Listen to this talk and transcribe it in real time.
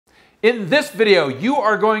In this video, you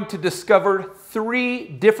are going to discover 3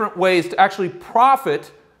 different ways to actually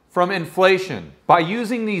profit from inflation. By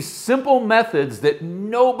using these simple methods that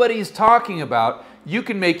nobody's talking about, you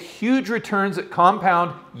can make huge returns that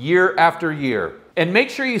compound year after year. And make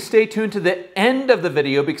sure you stay tuned to the end of the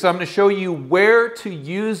video because I'm going to show you where to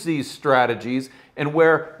use these strategies and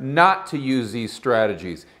where not to use these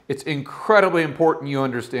strategies. It's incredibly important you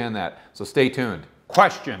understand that, so stay tuned.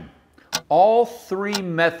 Question. All 3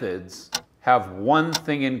 methods have one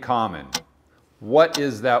thing in common. What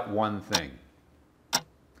is that one thing?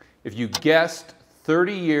 If you guessed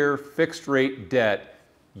 30-year fixed rate debt,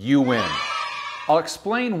 you win. I'll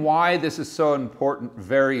explain why this is so important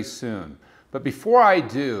very soon. But before I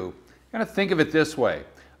do, I'm going to think of it this way.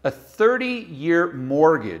 A 30-year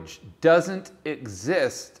mortgage doesn't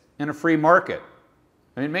exist in a free market.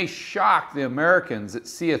 I mean, it may shock the Americans that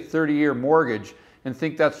see a 30-year mortgage and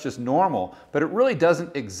think that's just normal, but it really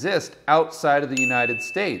doesn't exist outside of the United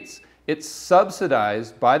States. It's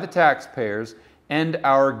subsidized by the taxpayers and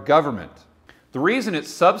our government. The reason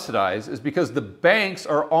it's subsidized is because the banks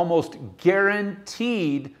are almost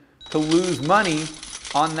guaranteed to lose money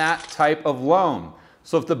on that type of loan.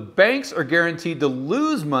 So if the banks are guaranteed to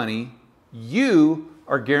lose money, you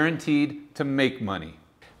are guaranteed to make money.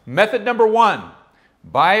 Method number 1,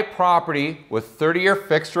 buy a property with 30-year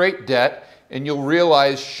fixed rate debt and you'll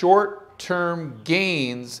realize short-term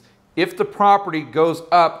gains if the property goes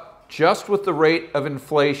up just with the rate of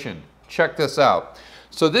inflation. Check this out.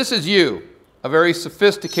 So this is you, a very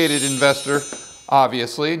sophisticated investor,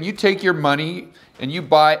 obviously, and you take your money and you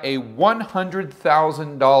buy a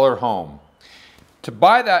 $100,000 home. To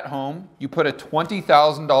buy that home, you put a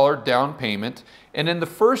 $20,000 down payment, and in the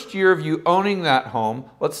first year of you owning that home,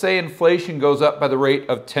 let's say inflation goes up by the rate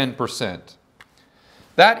of 10%.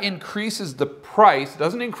 That increases the price,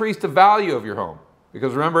 doesn't increase the value of your home,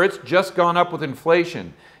 because remember, it's just gone up with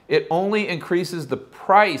inflation. It only increases the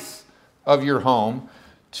price of your home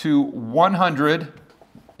to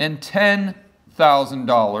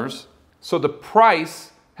 $110,000. So the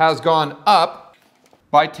price has gone up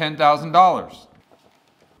by $10,000.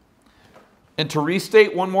 And to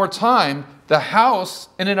restate one more time, the house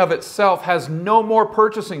in and of itself has no more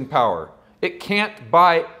purchasing power. It can't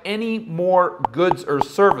buy any more goods or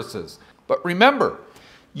services. But remember,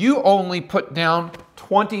 you only put down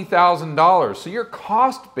 $20,000. So your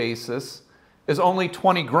cost basis is only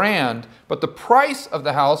 20 grand, but the price of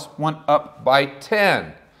the house went up by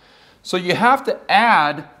 10. So you have to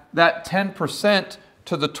add that 10%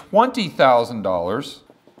 to the $20,000.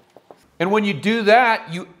 And when you do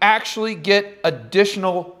that, you actually get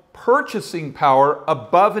additional purchasing power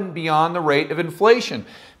above and beyond the rate of inflation.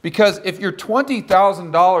 Because if your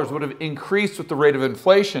 $20,000 would have increased with the rate of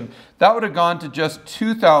inflation, that would have gone to just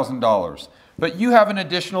 $2,000. But you have an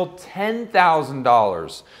additional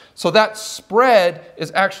 $10,000. So that spread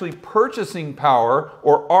is actually purchasing power,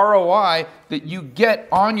 or ROI, that you get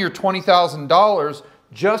on your $20,000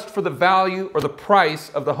 just for the value or the price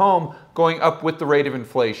of the home going up with the rate of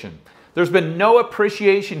inflation. There's been no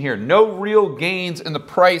appreciation here, no real gains in the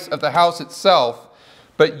price of the house itself,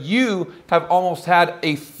 but you have almost had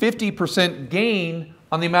a 50% gain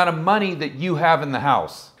on the amount of money that you have in the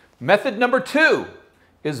house. Method number 2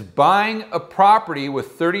 is buying a property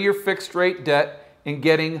with 30-year fixed rate debt and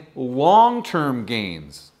getting long-term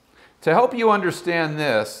gains. To help you understand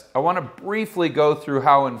this, I want to briefly go through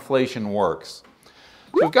how inflation works.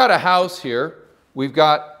 So we've got a house here. We've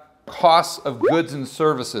got costs of goods and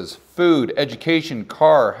services, food, education,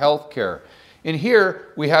 car, healthcare. In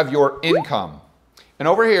here, we have your income. And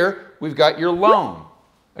over here, we've got your loan.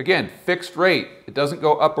 Again, fixed rate. It doesn't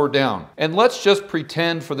go up or down. And let's just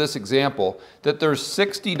pretend for this example that there's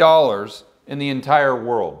 $60 in the entire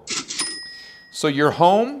world. So your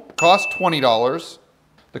home costs $20.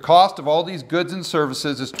 The cost of all these goods and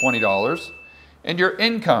services is $20. And your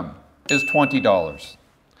income is $20.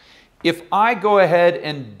 If I go ahead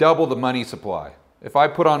and double the money supply, if I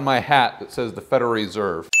put on my hat that says the Federal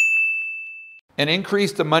Reserve and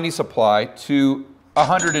increase the money supply to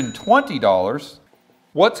 $120,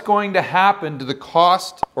 what's going to happen to the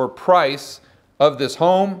cost or price of this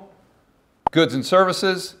home, goods and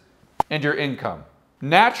services, and your income?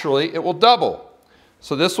 Naturally, it will double.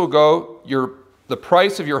 So this will go, the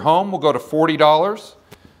price of your home will go to $40.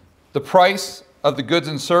 The price of the goods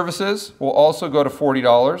and services will also go to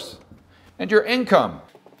 $40. And your income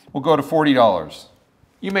will go to $40.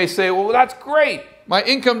 You may say, well, that's great. My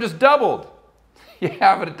income just doubled.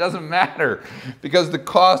 Yeah, but it doesn't matter because the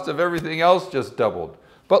cost of everything else just doubled.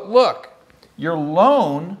 But look, your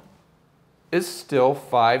loan is still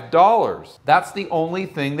 $5. That's the only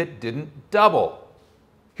thing that didn't double.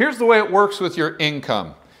 Here's the way it works with your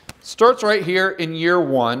income. Starts right here in year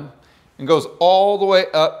 1 and goes all the way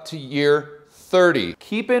up to year 30.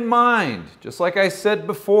 Keep in mind, just like I said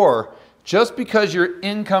before, just because your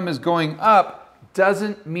income is going up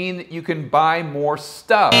doesn't mean that you can buy more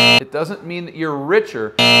stuff. It doesn't mean that you're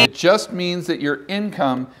richer. It just means that your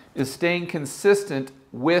income is staying consistent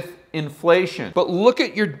with inflation. But look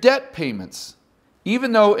at your debt payments.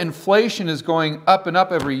 Even though inflation is going up and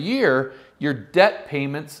up every year, your debt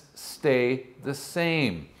payments stay the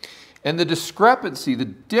same. And the discrepancy, the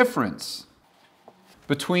difference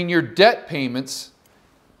between your debt payments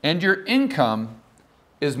and your income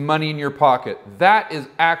is money in your pocket. That is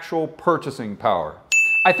actual purchasing power.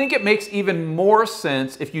 I think it makes even more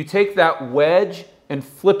sense if you take that wedge and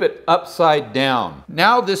flip it upside down.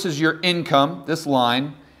 Now this is your income, this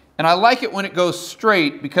line, and I like it when it goes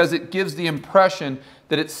straight because it gives the impression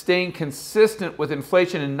that it's staying consistent with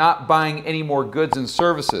inflation and not buying any more goods and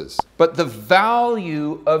services. But the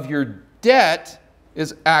value of your debt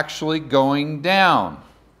is actually going down.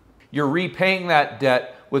 You're repaying that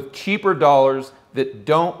debt with cheaper dollars that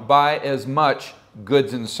don't buy as much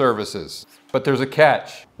goods and services. But there's a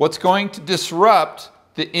catch. What's going to disrupt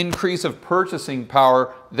the increase of purchasing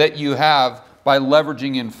power that you have by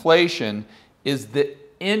leveraging inflation is the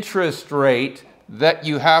interest rate that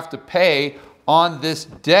you have to pay on this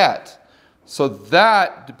debt. So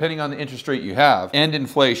that, depending on the interest rate you have and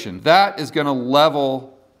inflation, that is going to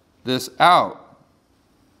level this out.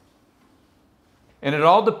 And it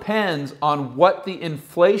all depends on what the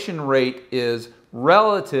inflation rate is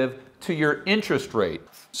relative to your interest rate.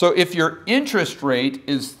 So if your interest rate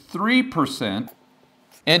is 3%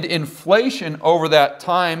 and inflation over that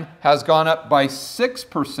time has gone up by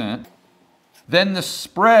 6%, then the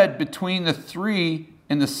spread between the 3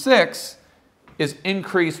 and the 6 is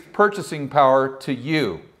increased purchasing power to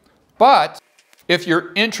you. But if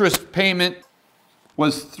your interest payment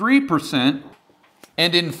was 3%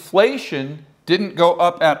 and inflation didn't go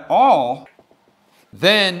up at all,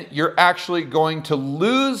 then you're actually going to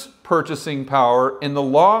lose purchasing power in the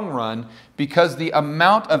long run because the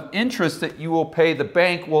amount of interest that you will pay the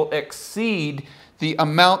bank will exceed the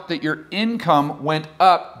amount that your income went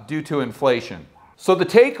up due to inflation. So the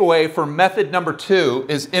takeaway for method number 2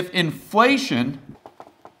 is if inflation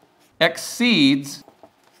exceeds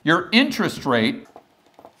your interest rate,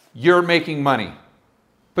 you're making money.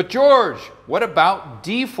 But George, what about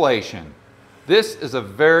deflation? This is a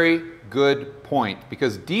very good point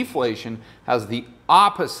because deflation has the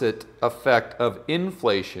opposite effect of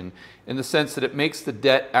inflation in the sense that it makes the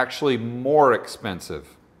debt actually more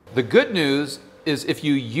expensive. The good news is if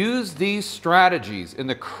you use these strategies in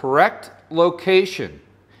the correct location,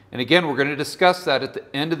 and again, we're going to discuss that at the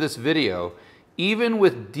end of this video, even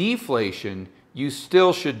with deflation, you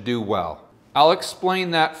still should do well. I'll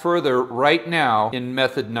explain that further right now in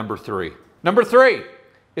method number 3. Number 3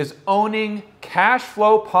 is owning cash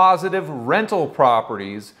flow positive rental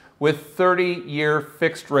properties with 30-year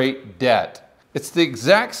fixed rate debt. It's the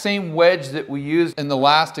exact same wedge that we used in the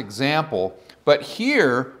last example, but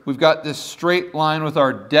here we've got this straight line with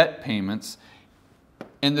our debt payments,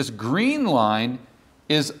 and this green line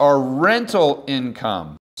is our rental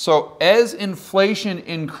income. So as inflation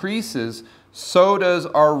increases, so does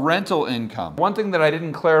our rental income. One thing that I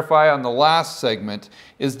didn't clarify on the last segment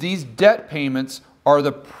is these debt payments are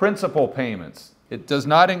the principal payments. It does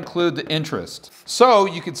not include the interest. So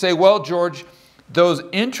you could say, well, George, those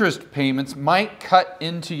interest payments might cut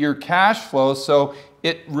into your cash flow, so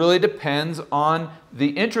it really depends on the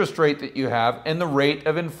interest rate that you have and the rate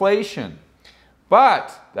of inflation.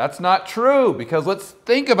 But that's not true because let's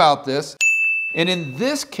think about this. And in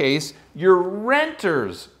this case, your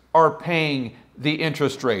renters are paying the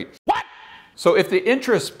interest rate. What? So if the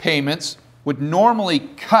interest payments would normally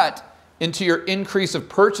cut into your increase of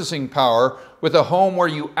purchasing power with a home where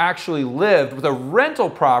you actually lived, with a rental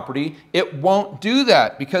property, it won't do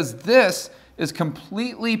that because this is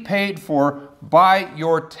completely paid for by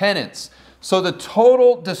your tenants. So the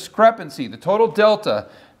total discrepancy, the total delta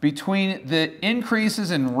between the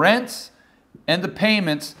increases in rents and the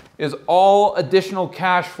payments is all additional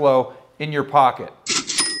cash flow in your pocket.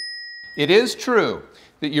 It is true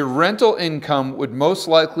that your rental income would most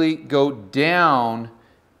likely go down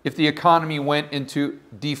if the economy went into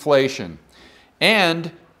deflation,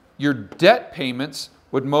 and your debt payments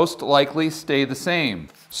would most likely stay the same.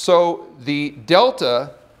 So the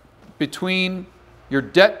delta between your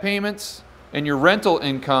debt payments and your rental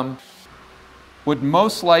income would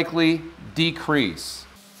most likely decrease.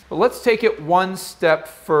 But let's take it one step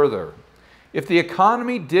further. If the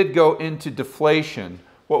economy did go into deflation,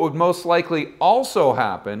 what would most likely also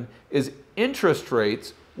happen is interest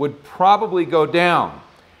rates would probably go down.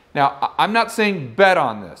 Now, I'm not saying bet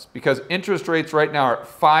on this because interest rates right now are at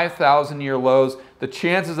 5,000-year lows. The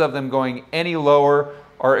chances of them going any lower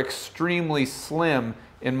are extremely slim,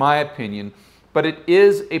 in my opinion, but it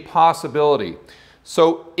is a possibility.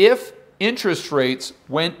 So if interest rates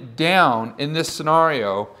went down in this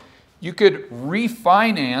scenario, you could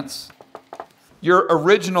refinance your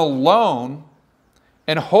original loan,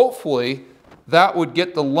 and hopefully that would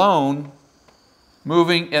get the loan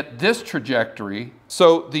moving at this trajectory.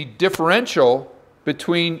 So the differential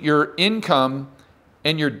between your income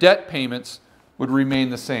and your debt payments would remain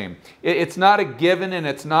the same. It's not a given and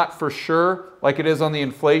it's not for sure like it is on the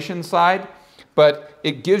inflation side, but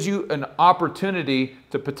it gives you an opportunity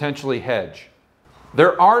to potentially hedge.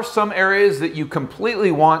 There are some areas that you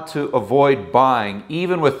completely want to avoid buying,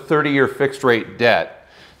 even with 30-year fixed rate debt.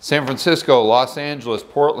 San Francisco, Los Angeles,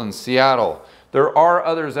 Portland, Seattle. There are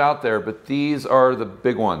others out there, but these are the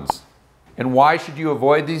big ones. And why should you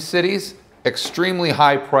avoid these cities? Extremely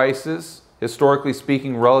high prices, historically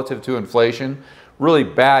speaking, relative to inflation. Really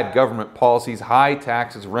bad government policies, high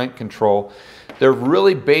taxes, rent control. They're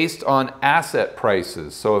really based on asset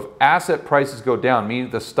prices. So if asset prices go down, meaning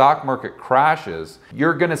the stock market crashes,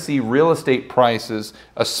 you're going to see real estate prices,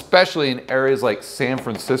 especially in areas like San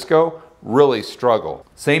Francisco, really struggle.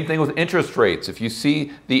 Same thing with interest rates. If you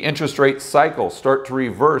see the interest rate cycle start to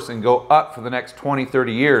reverse and go up for the next 20,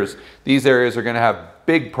 30 years, these areas are going to have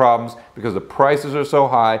big problems because the prices are so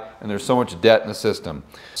high and there's so much debt in the system.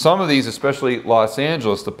 Some of these, especially Los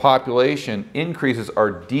Angeles, the population increases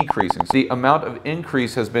are decreasing. The amount of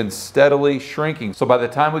increase has been steadily shrinking. So by the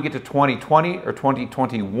time we get to 2020 or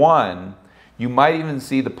 2021, you might even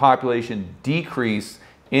see the population decrease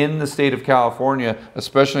in the state of California,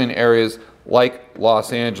 especially in areas like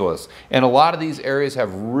Los Angeles. And a lot of these areas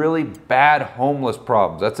have really bad homeless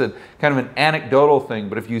problems. That's a kind of an anecdotal thing,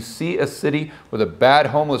 but if you see a city with a bad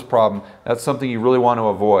homeless problem, that's something you really want to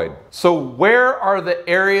avoid. So where are the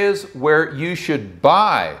areas where you should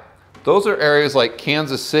buy? Those are areas like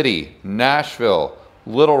Kansas City, Nashville,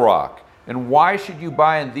 Little Rock. And why should you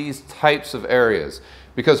buy in these types of areas?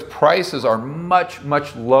 Because prices are much,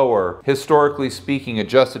 much lower, historically speaking,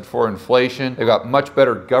 adjusted for inflation. They've got much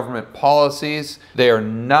better government policies. They are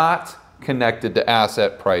not connected to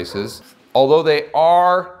asset prices. Although they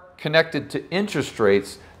are connected to interest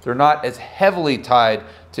rates, they're not as heavily tied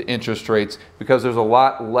to interest rates because there's a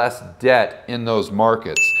lot less debt in those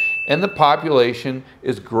markets. And the population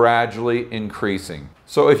is gradually increasing.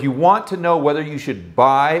 So if you want to know whether you should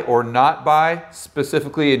buy or not buy,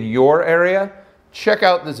 specifically in your area, check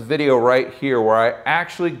out this video right here where I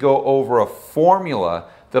actually go over a formula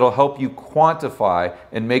that'll help you quantify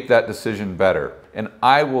and make that decision better. And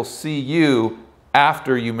I will see you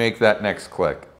after you make that next click.